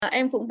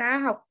Em cũng đã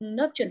học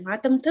lớp chuyển hóa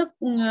tâm thức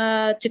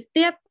trực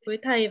tiếp với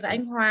thầy và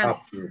anh Hoàng. Học.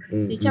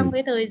 Thì trong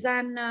cái thời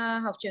gian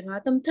học chuyển hóa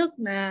tâm thức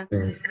là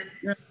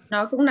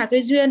nó cũng là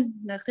cái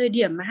duyên, là thời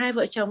điểm mà hai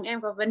vợ chồng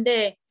em có vấn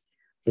đề.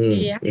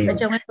 Thì hai vợ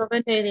chồng em có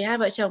vấn đề thì hai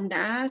vợ chồng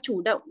đã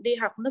chủ động đi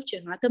học lớp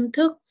chuyển hóa tâm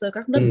thức, rồi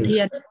các lớp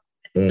thiền,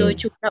 rồi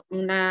chủ động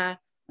là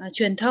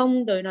truyền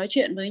thông, rồi nói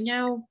chuyện với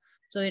nhau,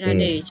 rồi là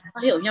để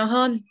cho hiểu nhau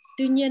hơn.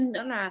 Tuy nhiên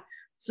nữa là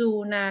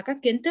dù là các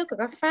kiến thức của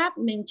các pháp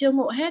mình chưa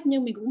ngộ hết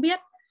nhưng mình cũng biết,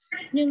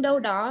 nhưng đâu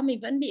đó mình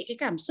vẫn bị cái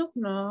cảm xúc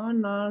nó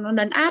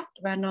lấn át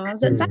và nó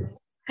dẫn dắt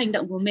hành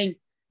động của mình.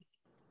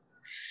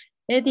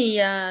 Thế thì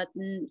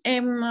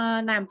em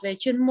làm về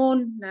chuyên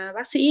môn là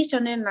bác sĩ, cho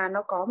nên là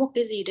nó có một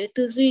cái gì đấy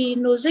tư duy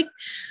logic,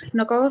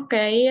 nó có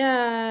cái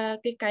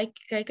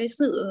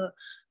sự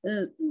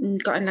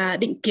gọi là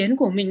định kiến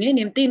của mình ấy,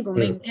 niềm tin của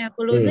mình theo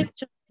cái logic,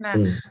 cho nên là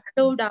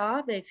đâu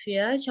đó về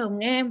phía chồng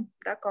em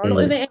đã có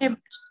lỗi với em,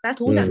 đã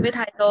thú nhận với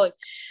thầy rồi.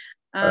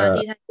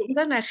 Thì thầy cũng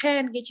rất là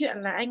khen cái chuyện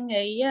là anh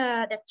ấy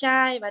đẹp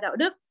trai và đạo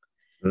đức.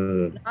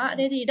 Đó,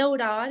 thế thì đâu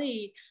đó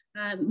thì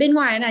bên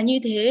ngoài là như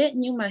thế,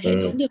 nhưng mà hệ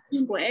thống niềm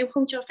tin của em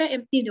không cho phép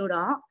em tin điều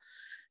đó.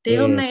 Thế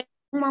hôm nay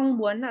em mong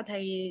muốn là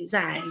thầy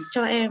giải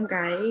cho em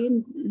cái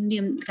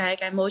niềm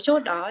cái mấu chốt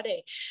đó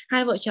để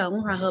hai vợ chồng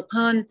hòa hợp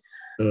hơn.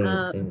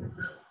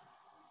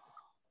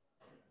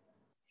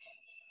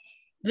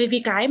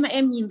 Vì cái mà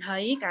em nhìn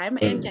thấy, cái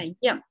mà em trải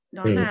nghiệm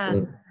đó là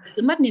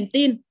sự mất niềm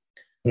tin,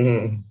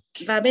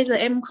 và bây giờ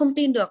em không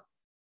tin được.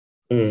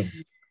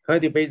 Thôi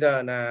thì bây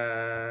giờ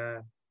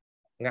là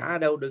ngã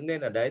đâu đứng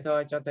lên ở đấy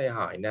thôi, cho thầy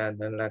hỏi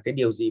là cái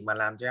điều gì mà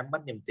làm cho em mất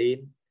niềm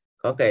tin,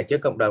 có kể trước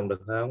cộng đồng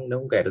được không? Nếu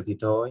không kể được thì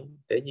thôi,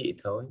 tế nhị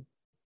thôi.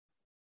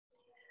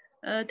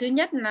 Thứ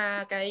nhất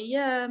là cái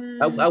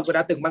Ông có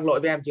đã từng mắc lỗi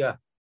với em chưa?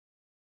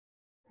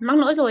 mắc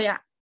lỗi rồi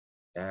ạ.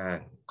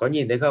 Có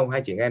nhìn thấy không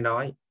hay chỉ nghe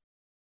nói?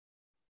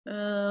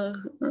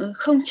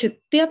 Không trực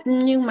tiếp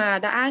nhưng mà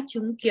đã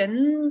chứng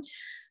kiến,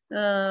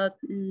 ờ,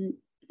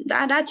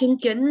 đã chứng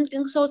kiến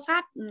những xô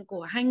xát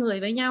của hai người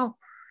với nhau,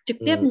 trực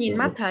tiếp nhìn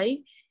mắt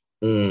thấy.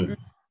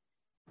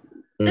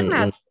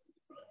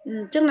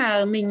 Tức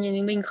là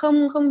mình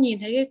không nhìn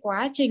thấy cái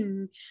quá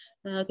trình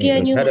kia,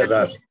 nhưng Thế mà được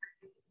rồi.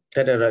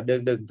 Thế được rồi,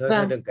 đừng thôi,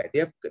 vâng, đừng kể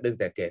tiếp, đừng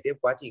thể kể tiếp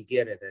quá trình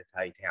kia này,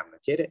 thầy thèm là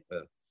chết đấy.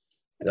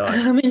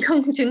 Rồi. mình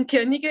không chứng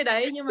kiến những cái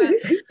đấy, nhưng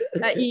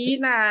mà ý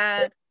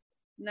là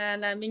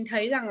mình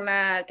thấy rằng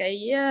là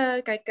cái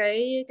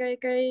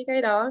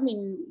đó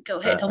mình kiểu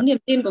hệ thống niềm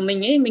tin của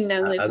mình ấy, mình là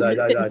người phụ nữ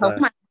truyền thống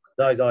mà.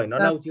 Rồi nó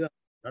Vâng. lâu chưa?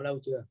 Nó lâu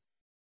chưa?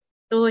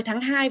 Tôi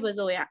tháng 2 vừa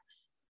rồi ạ.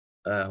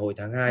 Hồi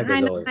tháng 2 Tháng vừa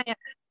 2 năm rồi. nay ạ.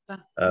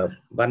 Vâng.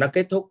 Và nó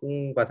kết thúc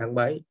vào tháng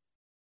mấy?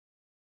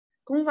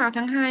 Cũng vào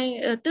tháng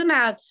 2, tức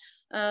là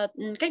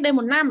cách đây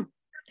 1 năm,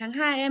 tháng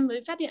 2 em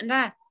mới phát hiện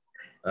ra.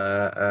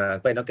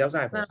 Vậy nó kéo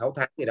dài khoảng Vâng. 6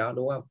 tháng gì đó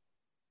đúng không?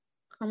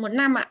 Khoảng 1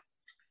 năm ạ.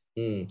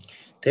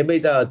 Thế bây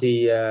giờ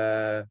thì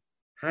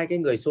hai cái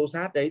người xô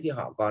xát đấy thì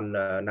họ còn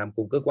làm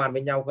cùng cơ quan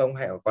với nhau không,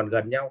 hay họ còn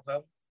gần nhau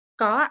không?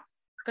 Có ạ,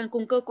 cần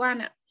cùng cơ quan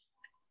ạ.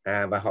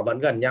 Và họ vẫn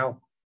gần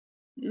nhau.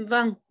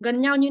 Vâng,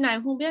 gần nhau như này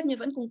không biết, nhưng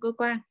vẫn cùng cơ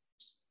quan.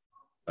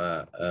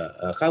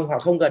 Không, họ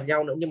không gần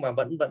nhau nữa nhưng mà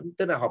vẫn vẫn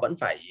tức là họ vẫn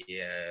phải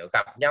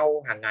gặp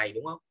nhau hàng ngày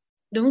đúng không?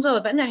 Đúng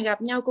rồi, vẫn là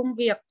gặp nhau công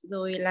việc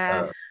rồi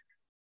là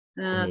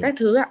các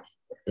thứ ạ.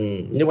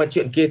 Nhưng mà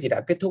chuyện kia thì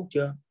đã kết thúc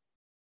chưa?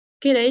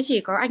 Cái đấy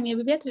chỉ có anh ấy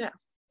mới biết thôi ạ.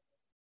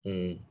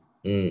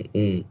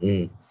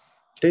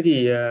 Thế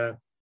thì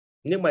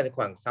nhưng mà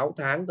khoảng 6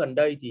 tháng gần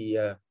đây thì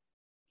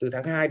từ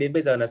tháng 2 đến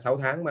bây giờ là 6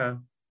 tháng mà,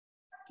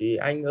 thì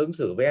anh ứng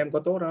xử với em có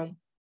tốt không?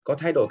 Có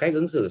thay đổi cách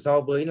ứng xử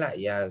so với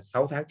lại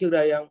 6 tháng trước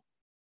đây không?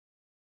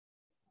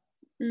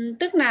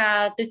 Tức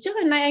là từ trước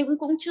đến nay anh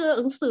cũng chưa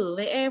ứng xử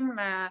với em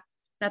là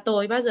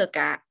tồi bao giờ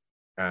cả.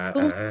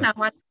 Cũng là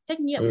hoàn thành trách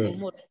nhiệm của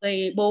một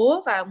người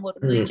bố và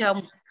một người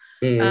chồng.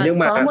 Nhưng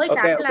mà Có mỗi ok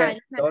cái ok là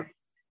tốt.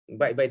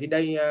 Vậy thì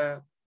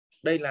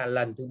đây là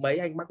lần thứ mấy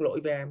anh mắc lỗi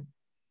với em?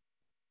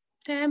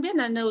 theo em biết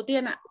là lần đầu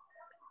tiên ạ.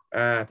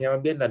 Theo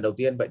em biết lần đầu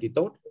tiên, vậy thì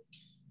tốt.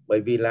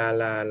 Bởi vì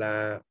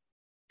là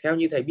theo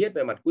như thầy biết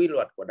về mặt quy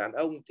luật của đàn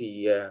ông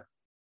thì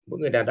mỗi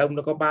người đàn ông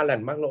nó có 3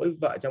 lần mắc lỗi với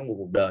vợ trong một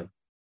cuộc đời,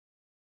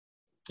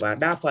 và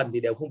đa phần thì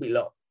đều không bị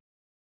lộ,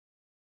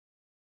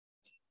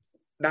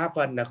 đa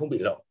phần là không bị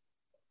lộ.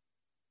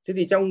 Thế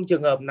thì trong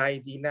trường hợp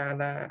này thì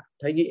là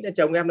thầy nghĩ là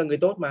chồng em là người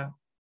tốt mà.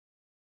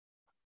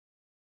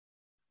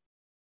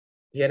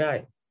 Hiền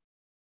ơi.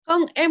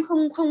 Không, em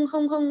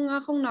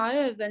không nói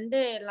về vấn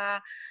đề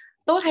là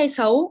tốt hay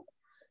xấu.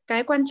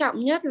 Cái quan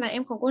trọng nhất là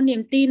em không có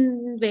niềm tin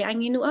về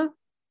anh ấy nữa.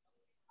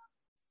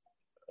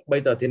 Bây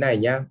giờ thế này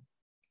nhá,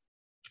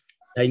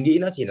 thầy nghĩ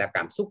nó chỉ là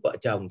cảm xúc vợ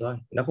chồng thôi,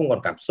 nó không còn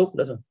cảm xúc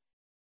nữa rồi.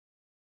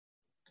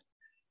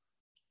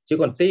 Chứ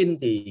còn tin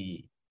thì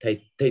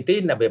thầy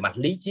tin là về mặt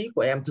lý trí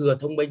của em thừa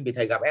thông minh, vì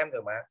thầy gặp em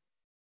rồi mà.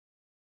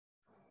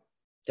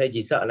 Thầy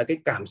chỉ sợ là cái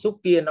cảm xúc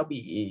kia nó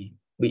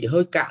bị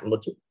hơi cạn một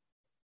chút,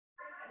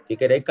 thì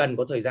cái đấy cần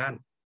có thời gian,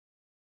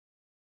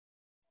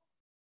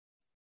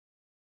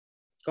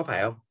 có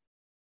phải không?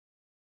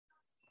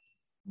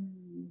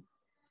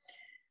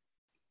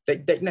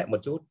 Tĩnh lại một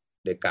chút.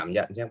 để cảm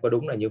nhận xem có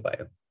đúng là như vậy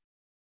không.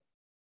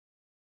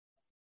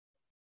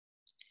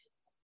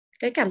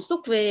 Cái cảm xúc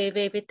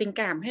về tình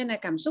cảm hay là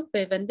cảm xúc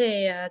về vấn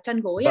đề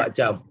chăn gối vợ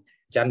chồng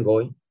chăn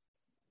gối?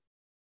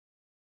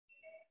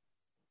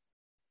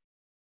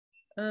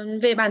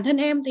 Về bản thân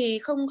em thì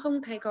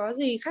không thấy có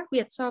gì khác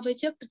biệt so với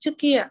trước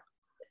kia.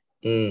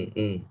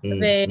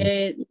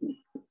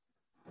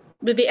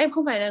 Bởi vì em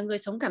không phải là người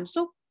sống cảm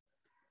xúc.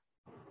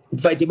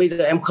 Vậy thì bây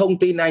giờ em không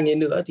tin anh ấy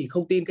nữa thì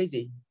không tin cái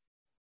gì?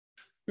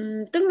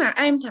 Tức là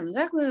em cảm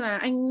giác như là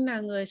anh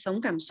là người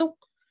sống cảm xúc,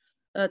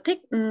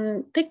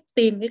 thích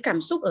tìm cái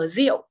cảm xúc ở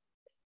rượu,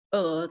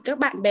 ở các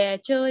bạn bè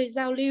chơi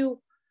giao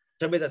lưu.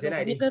 Thôi bây giờ thế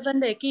này đi. Những cái vấn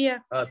đề kia.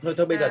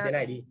 Thôi bây giờ thế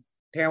này đi.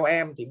 Theo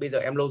em thì bây giờ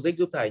em logic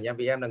giúp thầy nha,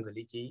 vì em là người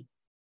lý trí.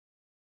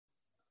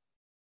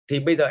 Thì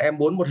bây giờ em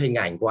muốn một hình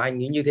ảnh của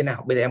anh ấy như thế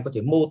nào? Bây giờ em có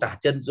thể mô tả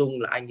chân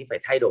dung là anh ấy phải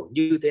thay đổi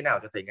như thế nào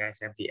cho thầy nghe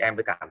xem, thì em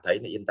mới cảm thấy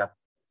là yên tâm.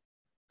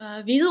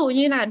 Ví dụ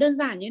như là đơn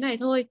giản như này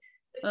thôi.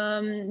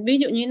 Ví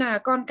dụ như là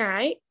con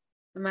cái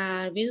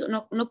mà ví dụ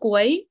nó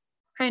quấy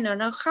hay là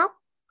nó khóc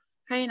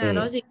hay là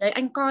nó gì đấy,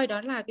 anh coi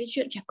đó là cái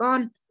chuyện trẻ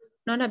con,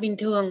 nó là bình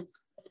thường,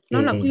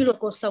 nó là quy luật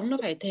cuộc sống, nó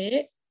phải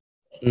thế.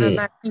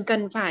 Và mình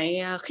cần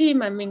phải khi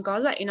mà mình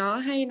có dạy nó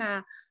hay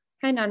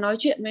là nói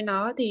chuyện với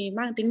nó thì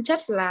mang tính chất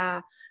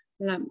là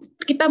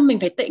cái tâm mình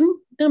phải tĩnh,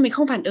 tức là mình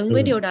không phản ứng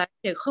với điều đấy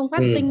để không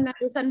phát sinh ra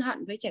cái sân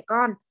hận với trẻ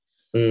con.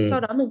 Sau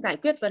đó mình giải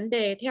quyết vấn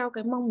đề theo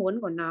cái mong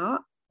muốn của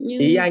nó. Nhưng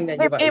ý anh là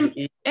như vậy.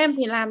 Em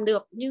thì làm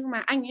được, nhưng mà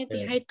anh ấy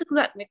thì hay tức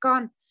giận với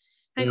con,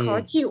 hay khó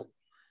chịu,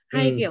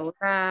 hay kiểu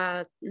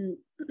là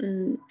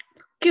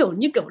kiểu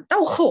như kiểu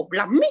đau khổ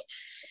lắm ấy.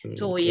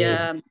 Rồi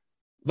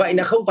vậy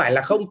là không phải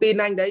là không tin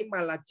anh đấy,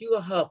 mà là chưa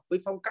hợp với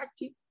phong cách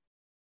chứ,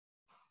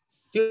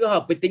 chưa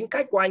hợp với tính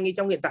cách của anh ấy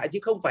trong hiện tại, chứ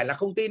không phải là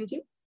không tin chứ.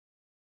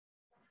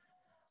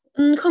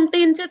 Không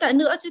tin chứ tại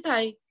nữa chứ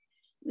thầy.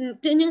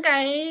 Những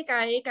cái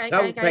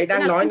không, thầy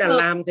đang nói là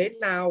làm thế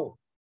nào.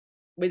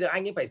 Bây giờ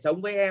anh ấy phải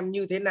sống với em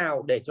như thế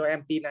nào để cho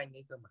em tin anh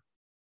ấy cơ mà.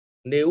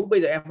 Nếu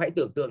bây giờ em hãy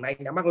tưởng tượng là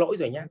anh đã mắc lỗi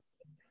rồi nhá,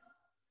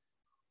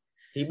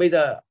 thì bây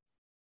giờ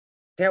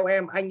theo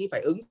em anh ấy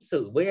phải ứng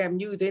xử với em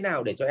như thế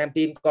nào để cho em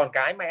tin. Còn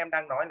cái mà em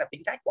đang nói là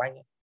tính cách của anh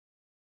ấy.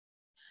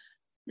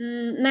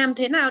 Làm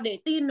thế nào để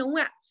tin, đúng không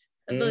ạ?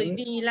 Bởi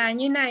vì là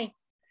như này,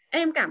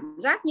 em cảm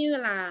giác như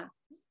là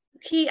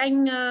khi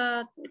anh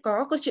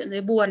có câu chuyện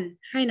gì buồn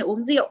hay là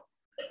uống rượu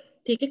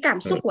thì cái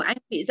cảm xúc của anh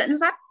bị dẫn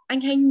dắt,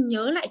 anh hay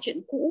nhớ lại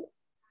chuyện cũ.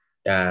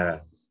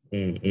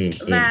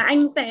 Và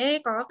anh sẽ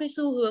có cái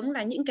xu hướng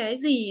là những cái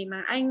gì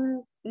mà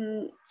anh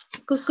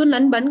cứ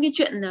lấn bấn cái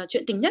chuyện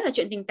tình, nhất là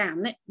chuyện tình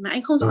cảm này, mà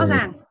anh không rõ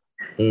ràng.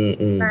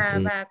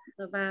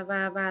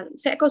 Và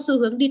sẽ có xu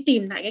hướng đi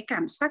tìm lại cái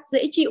cảm giác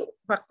dễ chịu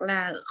hoặc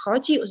là khó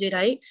chịu gì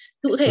đấy.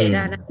 Cụ thể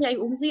là khi anh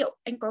uống rượu,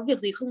 anh có việc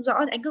gì không rõ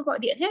thì anh cứ gọi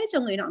điện hết cho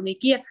người nọ người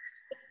kia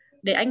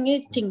để anh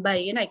ấy trình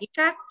bày cái này cái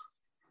khác.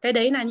 Cái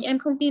đấy là như em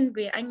không tin,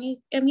 vì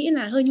em nghĩ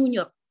là hơi nhu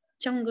nhược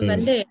trong cái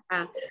vấn đề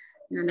là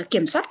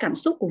kiểm soát cảm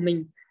xúc của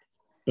mình.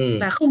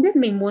 Và không biết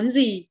mình muốn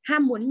gì,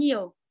 ham muốn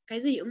nhiều,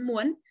 cái gì cũng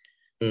muốn,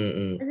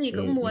 cái gì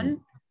cũng muốn,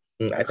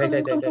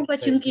 không có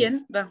chứng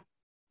kiến. Vâng,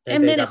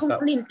 em nên là không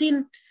có niềm tin.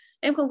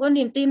 Em không có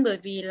niềm tin bởi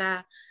vì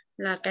là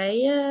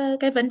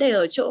cái vấn đề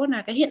ở chỗ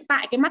là cái hiện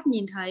tại, cái mắt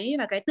nhìn thấy,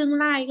 và cái tương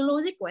lai, cái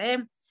logic của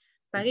em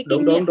và cái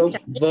kinh nghiệm. Đúng.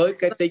 Với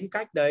cái tính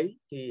cách đấy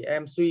thì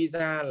em suy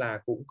ra là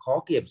cũng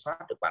khó kiểm soát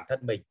được bản thân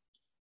mình,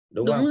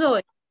 đúng không?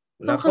 Rồi.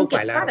 Nó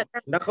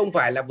không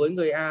phải là với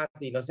người A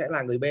thì nó sẽ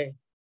là người B.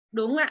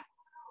 Đúng ạ.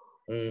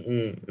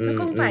 Nó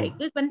không phải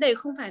cái vấn đề,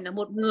 không phải là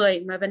một người,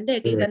 mà vấn đề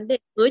cái vấn đề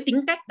với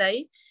tính cách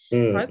đấy,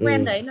 thói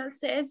quen đấy, nó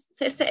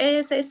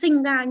sẽ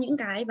sinh ra những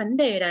cái vấn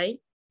đề đấy.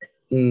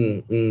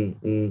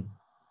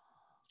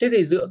 Thế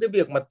thì giữa cái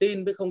việc mà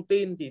tin với không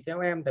tin thì theo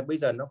em thì bây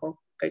giờ nó có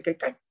cái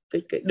cách,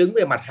 cái đứng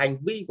về mặt hành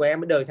vi của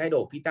em, đời thay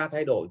đổi khi ta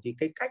thay đổi, thì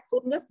cái cách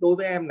tốt nhất đối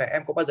với em là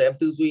em có bao giờ em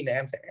tư duy là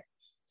em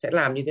sẽ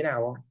làm như thế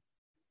nào không?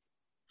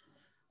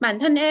 Bản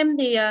thân em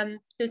thì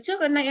từ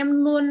trước đến nay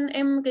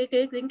cái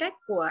tính cách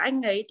của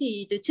anh ấy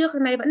thì từ trước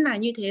đến nay vẫn là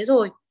như thế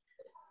rồi.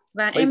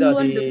 Và bây em giờ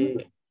luôn thì đứng.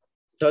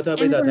 thôi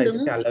bây giờ thầy sẽ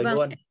trả lời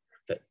luôn.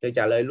 Thầy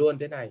trả lời luôn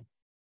thế này.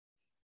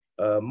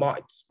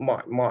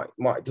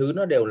 Mọi thứ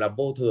nó đều là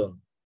vô thường,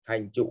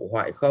 thành trụ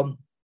hoại không,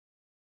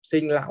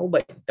 sinh lão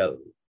bệnh tử.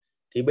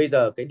 Thì bây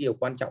giờ cái điều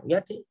quan trọng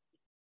nhất ý,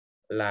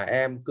 là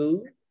em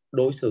cứ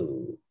đối xử,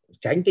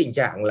 tránh tình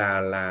trạng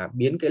là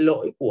biến cái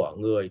lỗi của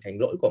người thành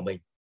lỗi của mình.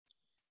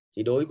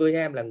 Thì đối với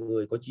em là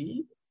người có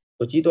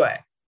trí tuệ,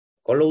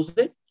 có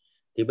logic,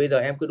 thì bây giờ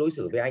em cứ đối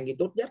xử với anh ấy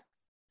tốt nhất.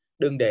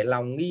 Đừng để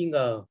lòng nghi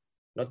ngờ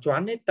nó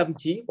choán hết tâm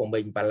trí của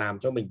mình và làm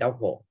cho mình đau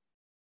khổ.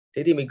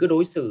 Thế thì mình cứ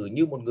đối xử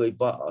như một người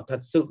vợ thật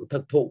sự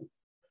thực thụ.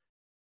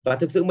 Và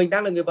thực sự mình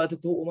đang là người vợ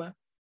thực thụ mà.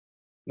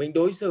 Mình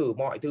đối xử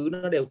mọi thứ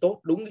nó đều tốt,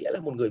 đúng nghĩa là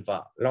một người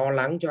vợ lo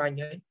lắng cho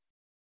anh ấy.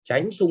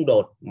 Tránh xung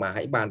đột mà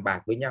hãy bàn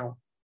bạc với nhau.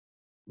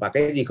 Và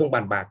cái gì không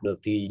bàn bạc được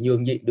thì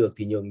nhường nhịn được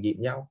thì nhường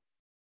nhịn nhau.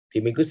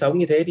 Thì mình cứ sống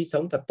như thế đi,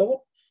 sống thật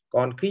tốt.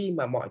 Còn khi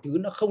mà mọi thứ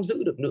nó không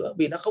giữ được nữa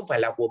vì nó không phải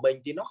là của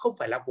mình thì nó không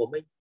phải là của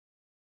mình.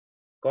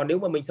 Còn nếu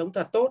mà mình sống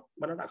thật tốt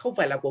mà nó đã không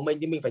phải là của mình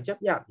thì mình phải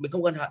chấp nhận, mình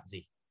không ân hận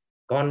gì.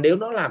 Còn nếu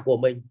nó là của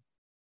mình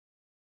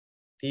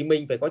thì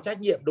mình phải có trách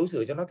nhiệm đối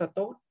xử cho nó thật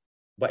tốt.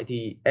 Vậy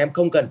thì em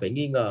không cần phải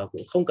nghi ngờ,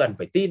 cũng không cần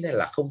phải tin hay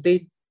là không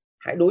tin.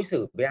 Hãy đối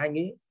xử với anh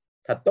ấy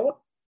thật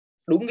tốt.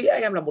 Đúng nghĩa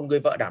em là một người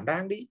vợ đảm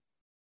đang đi.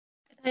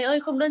 Thầy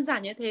ơi, không đơn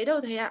giản như thế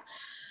đâu thầy ạ.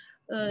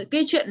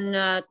 Cái chuyện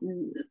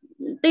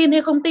tin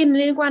hay không tin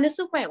liên quan đến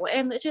sức khỏe của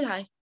em nữa chứ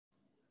thầy.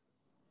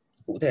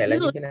 Cụ thể là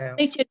như thế nào?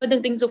 Ví dụ chuyện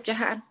đường tình dục chẳng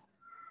hạn.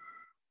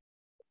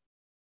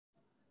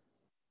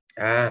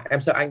 À,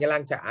 em sợ anh ấy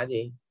lang trả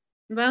gì?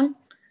 Vâng.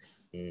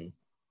 Ừ.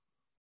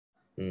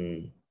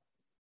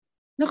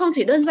 Nó không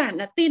chỉ đơn giản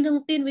là tin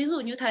không tin, ví dụ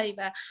như thầy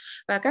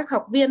và các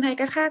học viên hay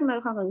các khác, nó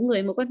hoặc là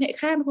người một quan hệ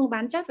khác, nó không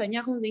bám chấp vào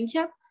nhau, không dính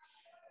chấp.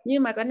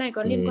 Nhưng mà cái này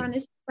còn liên quan đến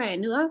sức khỏe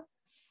nữa,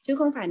 chứ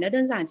không phải là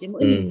đơn giản chỉ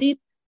mỗi niềm tin.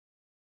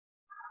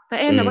 Và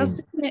em là bác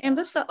sĩ nên em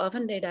rất sợ ở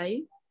vấn đề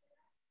đấy.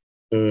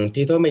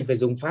 Thì thôi mình phải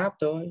dùng pháp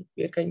thôi,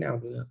 biết cách nào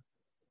được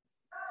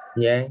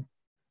nhé. Yeah.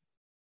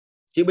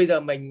 Chứ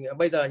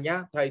bây giờ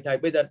nhá, thầy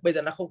bây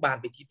giờ nó không bàn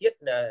về chi tiết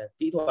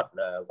kỹ thuật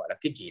gọi là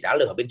kim chỉ đá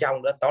lửa bên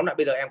trong nữa. Tóm lại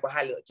bây giờ em có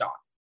hai lựa chọn.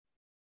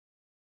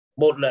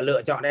 Một là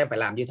lựa chọn em phải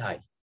làm như thầy,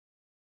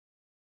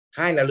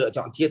 hai là lựa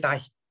chọn chia tay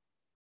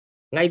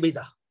ngay bây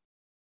giờ.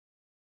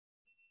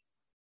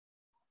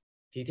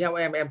 Thì theo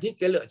em thích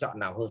cái lựa chọn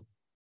nào hơn?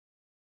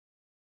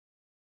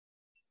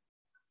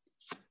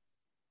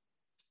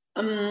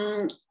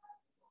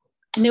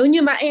 Nếu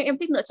như mà em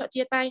thích lựa chọn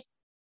chia tay.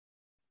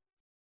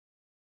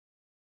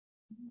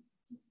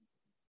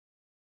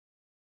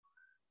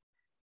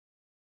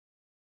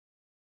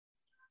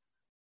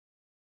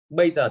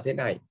 Bây giờ thế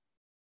này,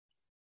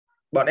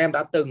 bọn em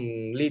đã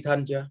từng ly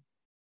thân chưa?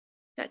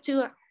 Dạ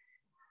chưa.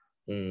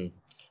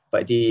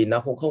 Vậy thì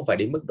nó cũng không phải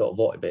đến mức độ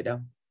vội vậy đâu.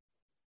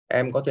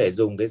 Em có thể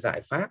dùng cái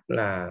giải pháp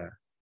là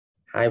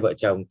hai vợ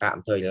chồng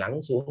tạm thời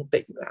lắng xuống,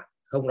 tĩnh lại,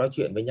 không nói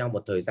chuyện với nhau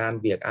một thời gian,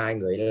 việc ai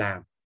người ấy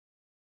làm.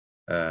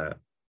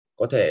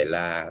 Có thể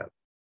là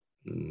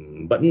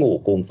vẫn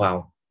ngủ cùng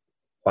phòng,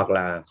 hoặc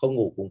là không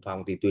ngủ cùng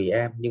phòng thì tùy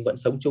em, nhưng vẫn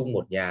sống chung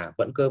một nhà,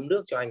 vẫn cơm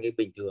nước cho anh ấy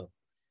bình thường.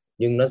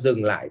 Nhưng nó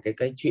dừng lại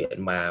cái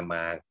chuyện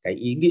mà cái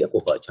ý nghĩa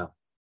của vợ chồng.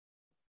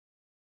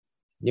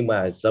 Nhưng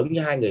mà giống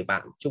như hai người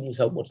bạn chung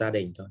sống một gia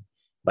đình thôi.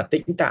 Và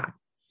tĩnh tại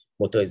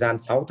một thời gian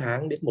 6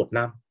 tháng đến 1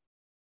 năm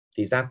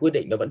thì ra quyết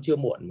định nó vẫn chưa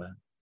muộn mà.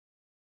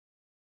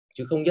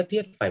 Chứ không nhất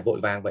thiết phải vội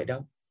vàng vậy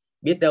đâu.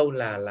 Biết đâu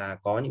là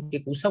có những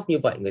cái cú sốc như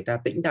vậy, người ta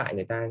tĩnh tại,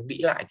 người ta nghĩ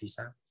lại thì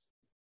sao?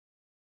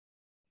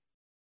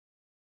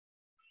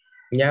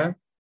 Nhá,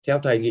 theo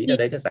thầy nghĩ là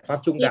đấy là giải pháp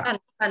trung đạo.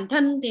 Bản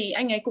thân thì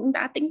anh ấy cũng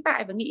đã tĩnh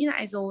tại và nghĩ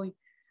lại rồi,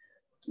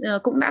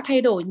 cũng đã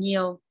thay đổi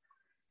nhiều,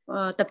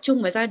 tập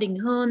trung vào gia đình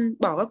hơn,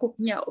 bỏ các cuộc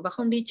nhậu và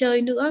không đi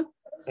chơi nữa.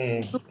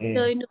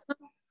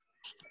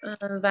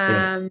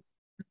 Và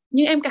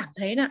nhưng em cảm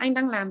thấy là anh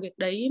đang làm việc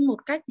đấy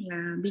một cách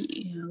là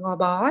bị gò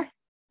bó ấy.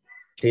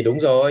 Thì đúng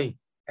rồi,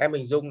 em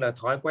hình dung là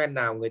thói quen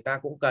nào người ta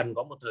cũng cần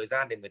có một thời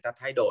gian để người ta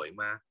thay đổi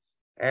mà.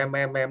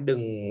 Em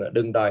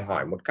đừng đòi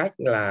hỏi một cách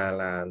là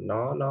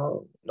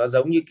nó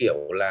giống như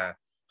kiểu là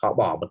họ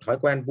bỏ một thói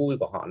quen vui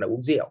của họ là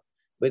uống rượu.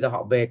 Bây giờ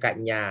họ về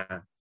cạnh nhà,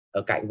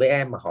 ở cạnh với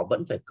em mà họ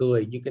vẫn phải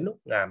cười như cái lúc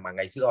mà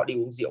ngày xưa họ đi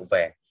uống rượu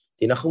về,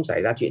 thì nó không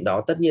xảy ra chuyện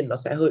đó. Tất nhiên nó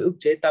sẽ hơi ức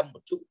chế tâm một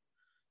chút,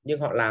 nhưng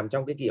họ làm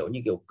trong cái kiểu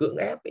như kiểu cưỡng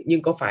ép ấy.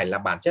 Nhưng có phải là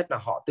bản chất là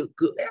họ tự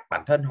cưỡng ép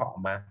bản thân họ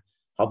mà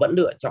họ vẫn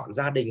lựa chọn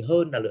gia đình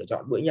hơn là lựa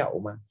chọn bữa nhậu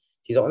mà.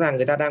 Thì rõ ràng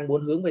người ta đang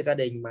muốn hướng về gia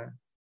đình mà.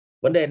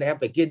 Vấn đề là em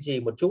phải kiên trì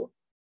một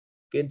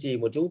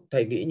chút,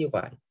 thầy nghĩ như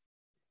vậy.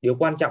 Điều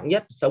quan trọng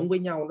nhất, sống với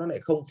nhau nó lại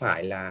không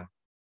phải là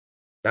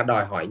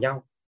đòi hỏi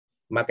nhau,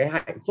 mà cái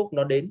hạnh phúc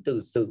nó đến từ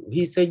sự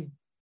hy sinh.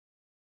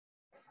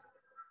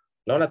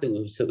 Nó là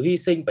từ sự hy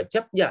sinh và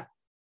chấp nhận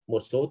một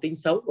số tính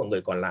xấu của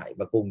người còn lại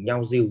và cùng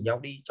nhau dìu nhau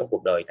đi trong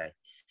cuộc đời này.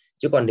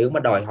 Chứ còn nếu mà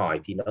đòi hỏi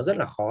thì nó rất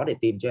là khó để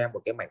tìm cho em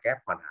một cái mảnh ghép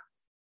hoàn hảo.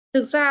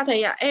 Thực ra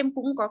thầy ạ, em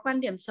cũng có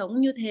quan điểm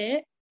sống như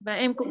thế, và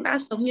em cũng đã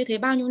sống như thế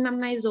bao nhiêu năm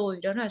nay rồi.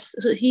 Đó là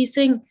sự hy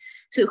sinh,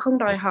 sự không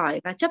đòi hỏi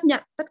và chấp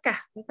nhận tất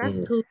cả các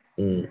thứ.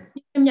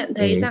 Em nhận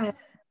thấy rằng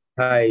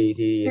thầy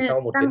thì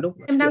sau một cái lúc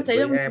em đang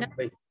thấy với em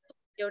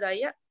điều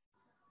đấy á.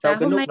 Sau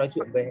cái lúc nói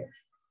chuyện với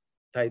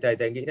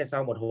thầy nghĩ là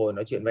sau một hồi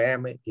nói chuyện với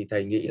em ấy, thì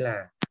thầy nghĩ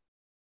là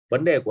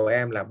vấn đề của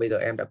em là bây giờ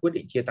em đã quyết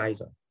định chia tay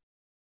rồi,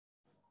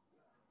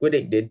 quyết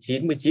định đến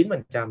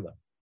 99% rồi.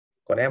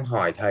 Còn em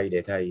hỏi thầy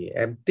để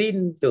em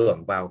tin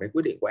tưởng vào cái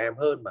quyết định của em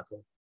hơn mà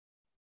thôi.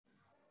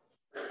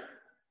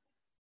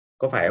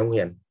 Có phải không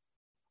Hiền?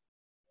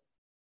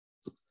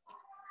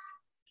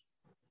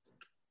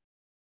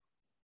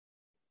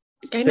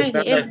 Cái này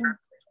thì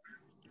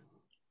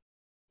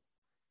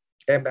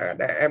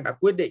em đã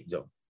quyết định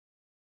rồi,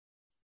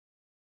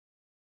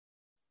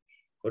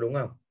 có đúng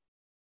không?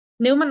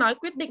 Nếu mà nói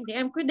quyết định thì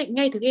em quyết định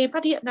ngay từ khi em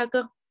phát hiện ra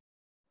cơ.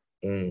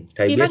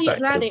 Thầy khi biết phát hiện vậy.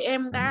 ra thì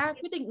em đã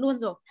quyết định luôn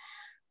rồi.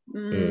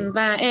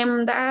 Và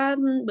em đã,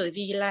 bởi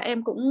vì là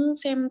em cũng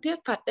xem thuyết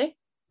Phật đấy,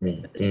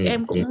 thì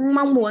em cũng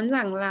mong muốn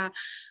rằng là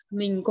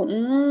mình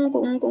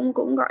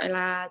cũng gọi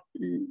là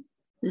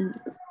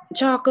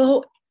cho cơ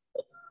hội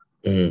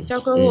cho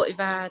cơ hội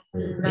và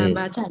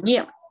trải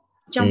nghiệm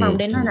trong vòng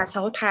đến là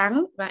 6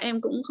 tháng, và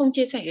em cũng không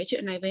chia sẻ cái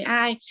chuyện này với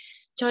ai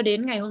cho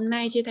đến ngày hôm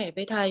nay chia sẻ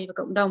với thầy và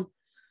cộng đồng.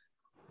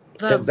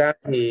 Thực ra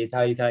thì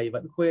thầy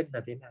vẫn khuyên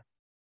là thế nào,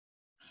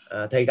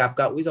 thầy gặp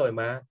cậu ấy rồi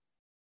mà,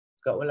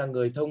 cậu ấy là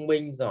người thông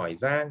minh giỏi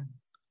giang.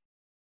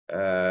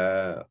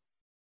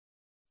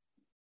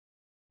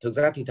 Thực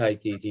ra thì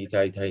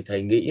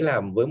thầy nghĩ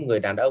là với một người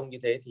đàn ông như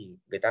thế thì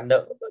người ta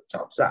nỡ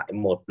chót dại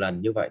một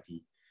lần như vậy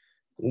thì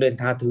cũng nên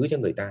tha thứ cho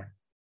người ta.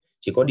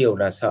 Chỉ có điều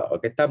là sợ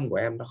cái tâm của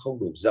em nó không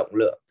đủ rộng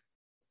lượng,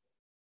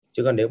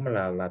 chứ còn nếu mà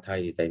là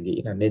thầy thì thầy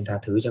nghĩ là nên tha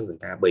thứ cho người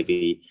ta. Bởi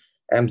vì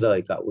em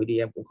rời cậu ấy đi,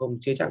 em cũng không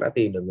chưa chắc đã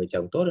tìm được người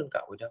chồng tốt hơn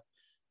cậu ấy đâu.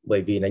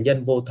 Bởi vì là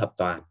nhân vô thập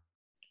toàn,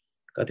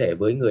 có thể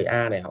với người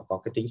A này họ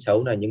có cái tính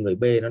xấu này, nhưng người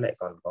B nó lại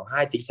còn có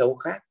 2 tính xấu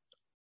khác.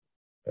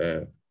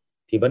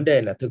 Thì vấn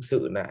đề là thực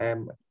sự là em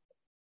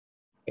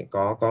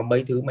có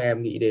mấy thứ mà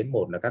em nghĩ đến.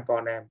 Một là các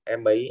con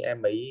em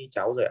mấy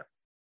cháu rồi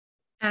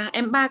ạ?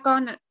 Em 3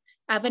 con ạ.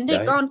 Vấn đề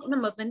đấy, con cũng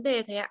là một vấn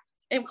đề thầy ạ.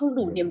 Em không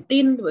đủ niềm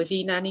tin, bởi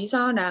vì là lý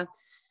do là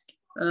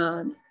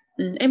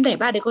em đẻ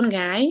 3 đứa con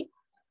gái,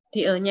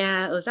 thì ở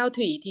nhà ở Giao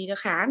Thủy thì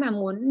khá là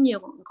muốn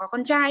có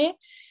con trai ấy.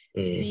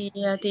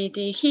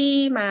 Thì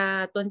khi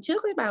mà tuần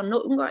trước ấy, bà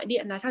nội cũng gọi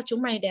điện là sao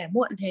chúng mày đẻ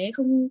muộn thế,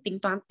 không tính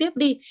toán tiếp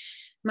đi.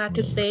 Mà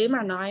thực tế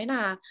mà nói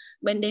là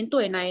đến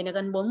tuổi này là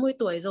gần 40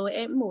 tuổi rồi,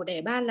 em mổ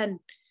đẻ 3 lần,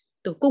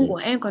 tử cung của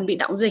em còn bị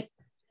đọng dịch,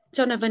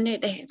 cho nên vấn đề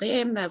đẻ với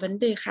em là vấn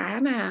đề khá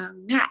là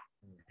ngại.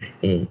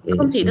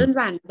 Không chỉ đơn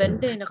giản vấn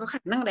đề là có khả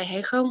năng đẻ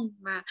hay không,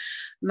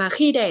 mà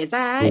khi đẻ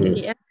ra ấy,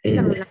 thì em thấy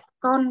rằng là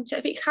con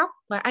sẽ bị khóc,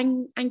 và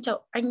anh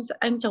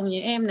chồng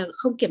nhà em là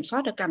không kiểm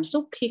soát được cảm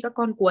xúc khi các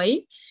con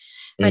quấy,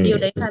 và điều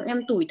đấy làm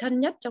em tủi thân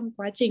nhất trong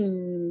quá trình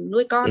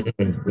nuôi con.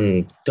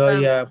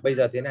 Thôi bây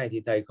giờ thế này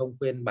thì thầy không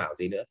khuyên bảo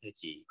gì nữa, thầy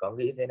chỉ có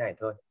nghĩ thế này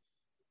thôi.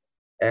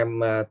 Em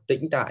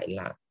tĩnh tại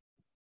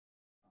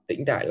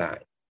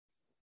lại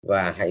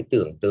và hãy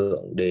tưởng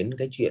tượng đến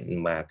cái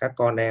chuyện mà các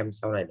con em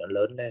sau này nó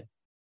lớn lên,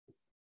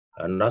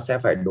 nó sẽ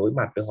phải đối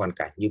mặt với hoàn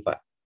cảnh như vậy.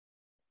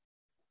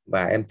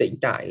 Và em tĩnh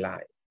tại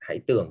lại, hãy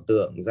tưởng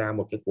tượng ra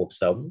một cái cuộc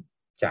sống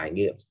trải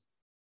nghiệm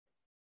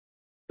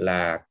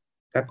là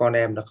các con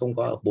em nó không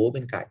có bố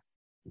bên cạnh,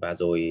 và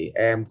rồi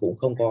em cũng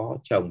không có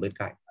chồng bên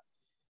cạnh.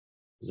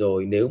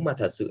 Rồi nếu mà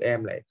thật sự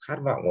em lại khát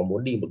vọng và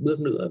muốn đi một bước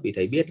nữa, vì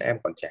thầy biết là em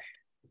còn trẻ,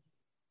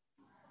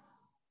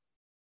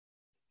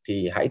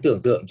 thì hãy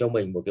tưởng tượng cho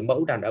mình một cái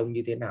mẫu đàn ông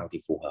như thế nào thì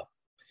phù hợp.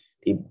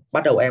 Thì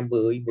bắt đầu em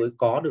với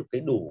có được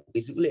cái đủ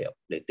cái dữ liệu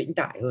để tĩnh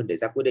tại hơn để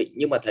ra quyết định.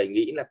 Nhưng mà thầy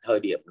nghĩ là thời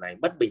điểm này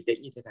mất bình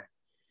tĩnh như thế này,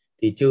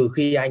 thì trừ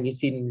khi anh ấy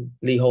xin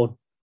ly hôn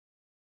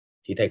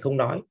thì thầy không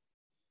nói.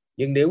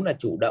 Nhưng nếu là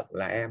chủ động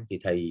là em thì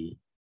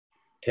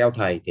theo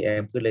thầy thì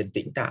em cứ lên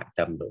tĩnh tại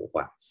tầm độ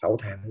khoảng 6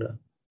 tháng nữa.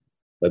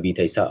 Bởi vì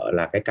thầy sợ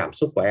là cái cảm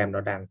xúc của em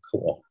nó đang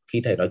không ổn.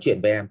 Khi thầy nói chuyện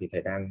với em thì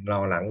thầy đang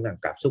lo lắng rằng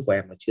cảm xúc của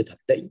em nó chưa thật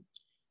tĩnh,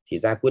 thì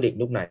ra quyết định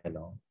lúc này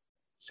nó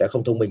sẽ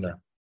không thông minh lắm.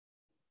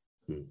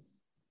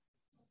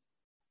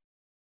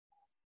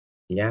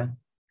 Nhá.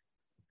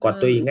 Còn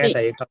tùy nghe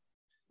thầy không.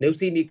 Nếu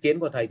xin ý kiến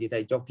của thầy thì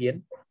thầy cho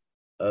kiến.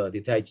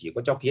 Thì thầy chỉ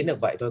có cho kiến được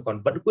vậy thôi,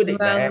 còn vẫn quyết định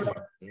là em.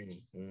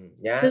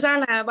 Thực ra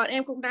là bọn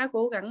em cũng đã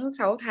cố gắng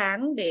 6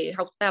 tháng để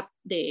học tập,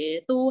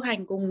 để tu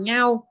hành cùng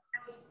nhau,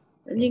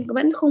 nhưng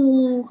vẫn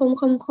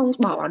không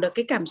bỏ được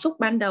cái cảm xúc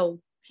ban đầu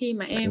khi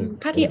mà em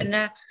phát hiện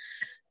ra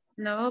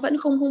nó vẫn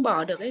không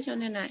bỏ được ấy, cho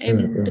nên là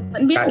em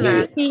vẫn biết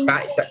là khi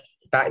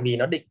tại vì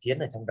nó định kiến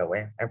ở trong đầu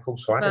em không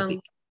xóa được.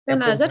 Em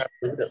là rất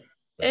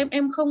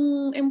em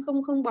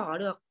không bỏ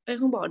được, em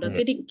không bỏ được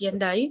cái định kiến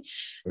đấy,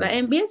 và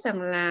em biết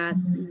rằng là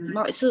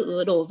mọi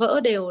sự đổ vỡ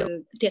đều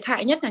thiệt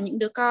hại nhất là những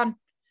đứa con.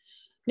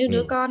 Nhưng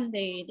đứa con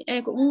thì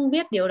em cũng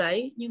biết điều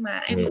đấy, nhưng mà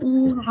em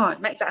cũng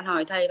mạnh dạn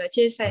hỏi thầy và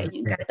chia sẻ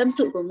những cái tâm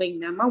sự của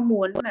mình, là mong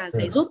muốn là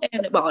thầy giúp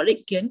em để bỏ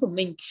định kiến của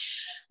mình.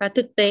 Và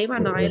thực tế mà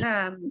nói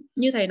là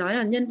như thầy nói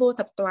là nhân vô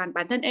thập toàn,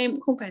 bản thân em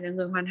cũng không phải là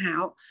người hoàn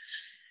hảo.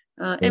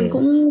 Em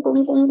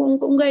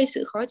cũng gây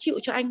sự khó chịu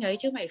cho anh ấy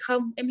chứ phải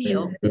không, em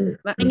hiểu.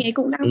 Và anh ấy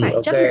cũng đang phải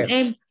chấp nhận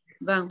em,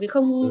 vì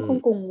không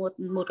cùng một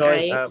thôi,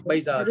 cái.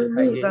 Bây giờ thì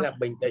thầy nghĩ là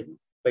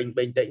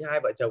bình tĩnh, hai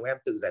vợ chồng em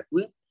tự giải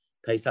quyết.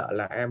 Thầy sợ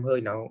là em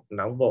hơi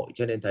nóng vội,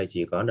 cho nên thầy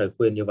chỉ có lời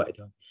khuyên như vậy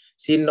thôi.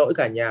 Xin lỗi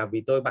cả nhà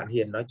vì bạn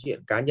Hiền nói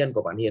chuyện cá nhân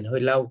của bạn Hiền hơi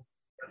lâu,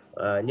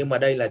 nhưng mà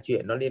đây là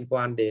chuyện nó liên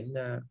quan đến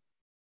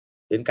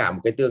cả một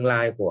cái tương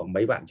lai của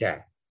mấy bạn trẻ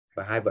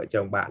và hai vợ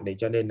chồng bạn, thì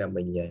cho nên là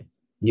mình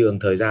nhường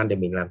thời gian để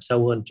mình làm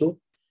sâu hơn chút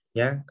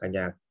nhé. Cả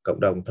nhà cộng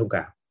đồng thông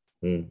cảm.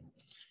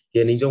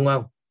 Hiền hình dung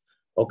không?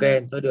 Ok,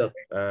 thôi được.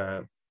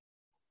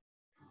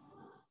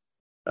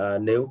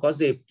 Nếu có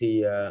dịp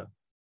thì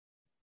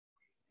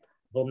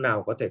hôm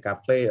nào có thể cà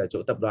phê ở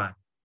chỗ tập đoàn,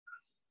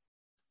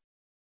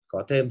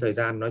 có thêm thời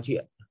gian nói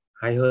chuyện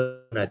hay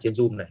hơn là trên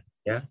Zoom này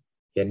nhé,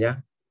 Hiền nhé.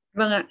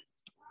 Vâng ạ.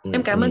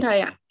 Em cảm ơn thầy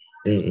ạ.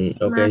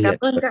 Okay, cảm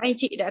ơn các anh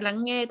chị đã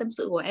lắng nghe tâm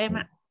sự của em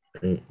ạ.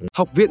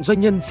 Học viện Doanh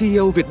nhân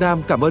CEO Việt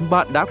Nam cảm ơn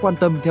bạn đã quan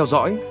tâm theo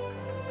dõi.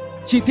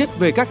 Chi tiết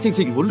về các chương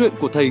trình huấn luyện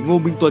của thầy Ngô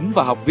Minh Tuấn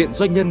và Học viện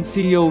Doanh nhân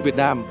CEO Việt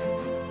Nam,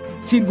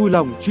 xin vui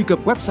lòng truy cập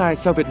website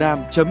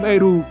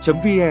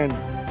saovietnam.edu.vn,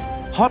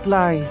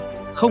 hotline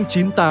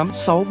 098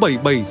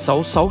 677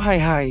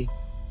 6622.